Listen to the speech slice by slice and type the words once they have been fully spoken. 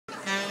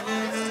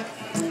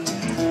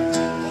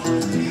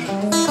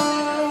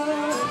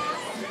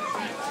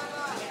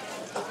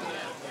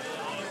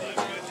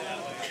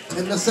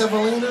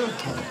Evelina?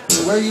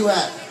 Where you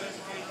at?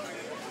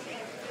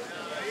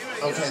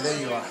 Okay, there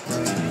you are.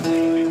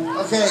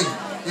 Okay,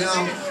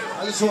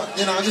 I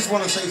just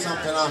want to say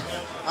something.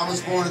 I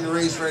was born and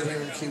raised right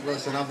here in Key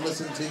West, and I've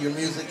listened to your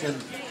music, and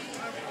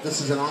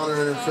this is an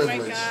honor and a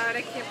privilege.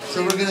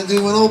 So we're gonna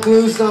do an old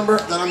blues number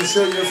that I'm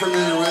sure you're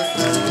familiar with.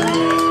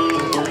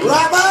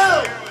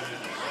 Bravo!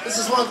 This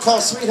is one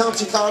called Sweet Home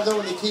Chicago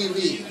in the key of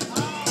E.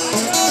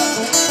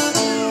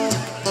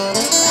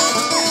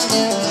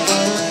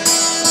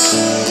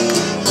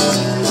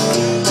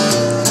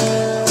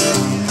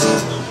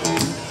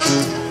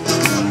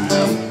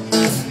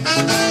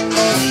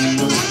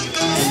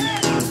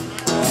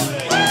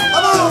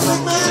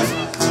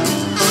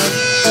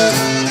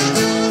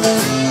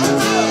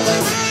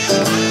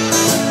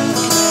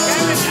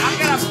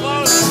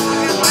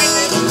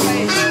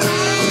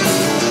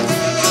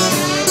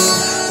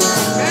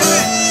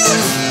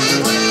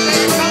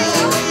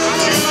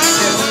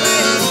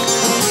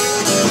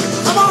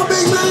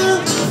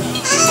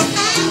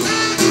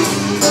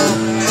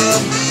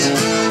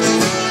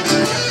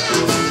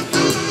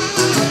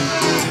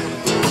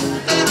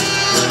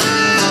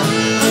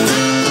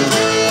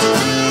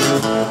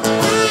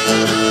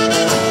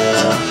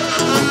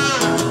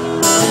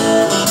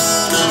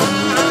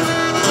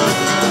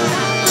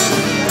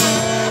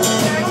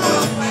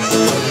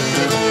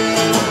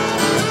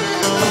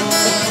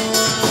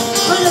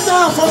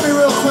 For me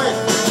real quick.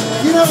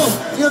 You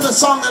know the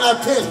song that I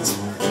picked?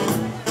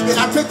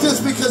 I picked this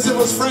because it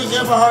was Frank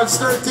Everhart's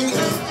 13th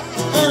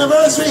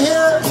anniversary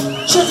here.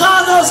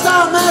 Chicago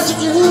style magic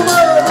and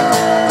humor.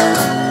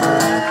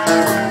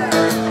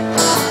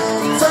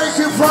 Frank,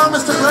 you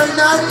promised a great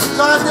night.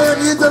 Goddamn,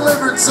 you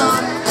delivered,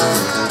 son.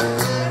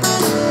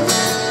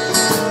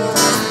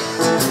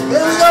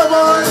 Here we go,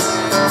 boys.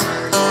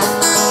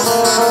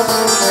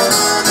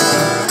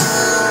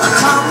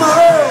 Come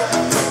on.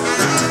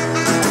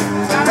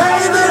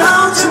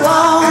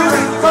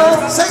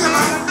 Sing it,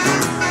 man.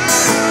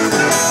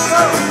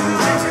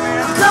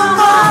 Come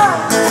on,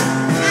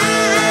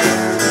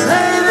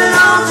 baby,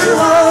 don't you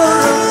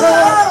wanna go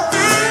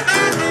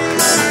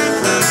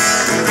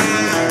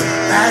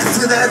back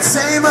to that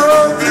same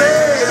old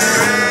place,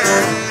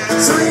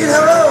 sweet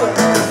home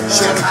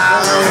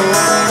Chicago.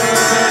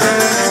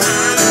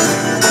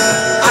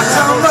 I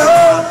come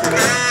home,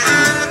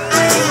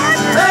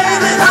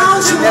 baby,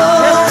 don't you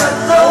wanna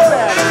go?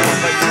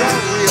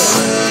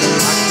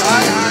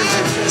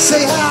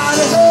 Say hi.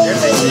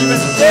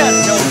 Even dead,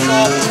 he'll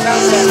fall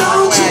down that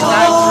way.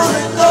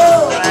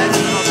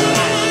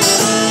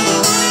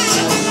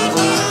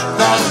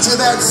 Back to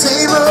that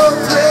same old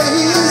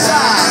place,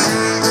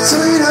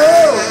 sweet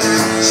home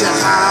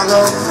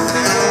Chicago.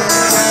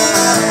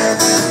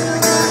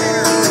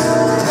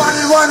 1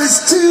 and 1 is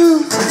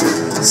 2,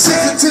 6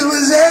 and 2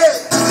 is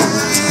 8.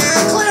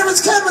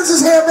 Clarence Clemmons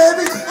is here,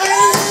 baby.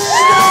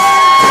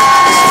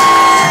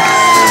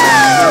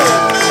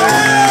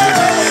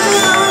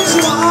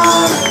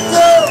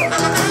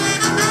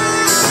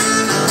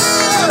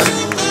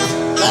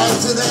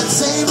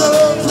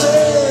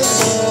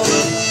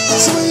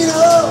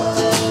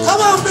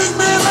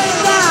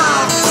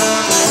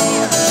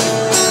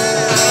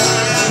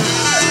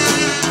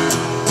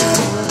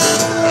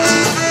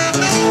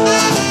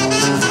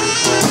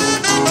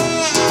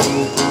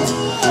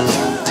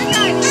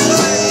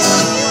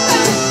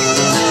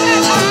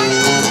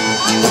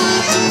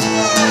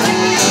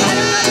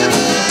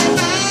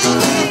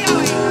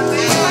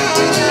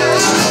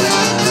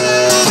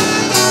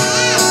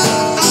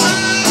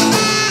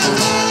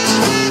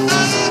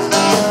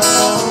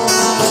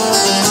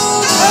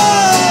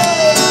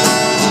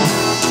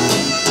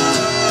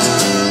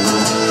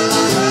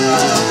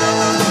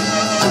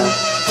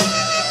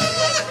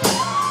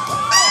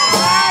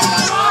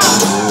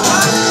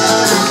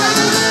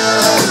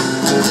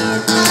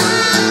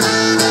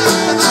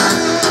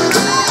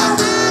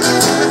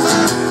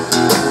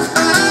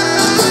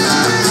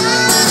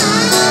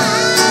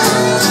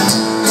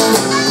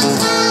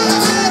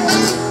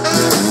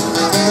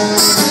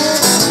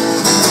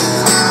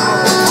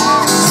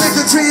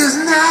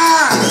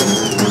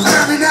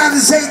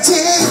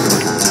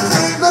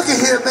 Look at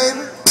here,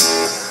 baby.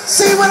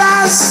 See what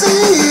I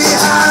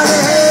see.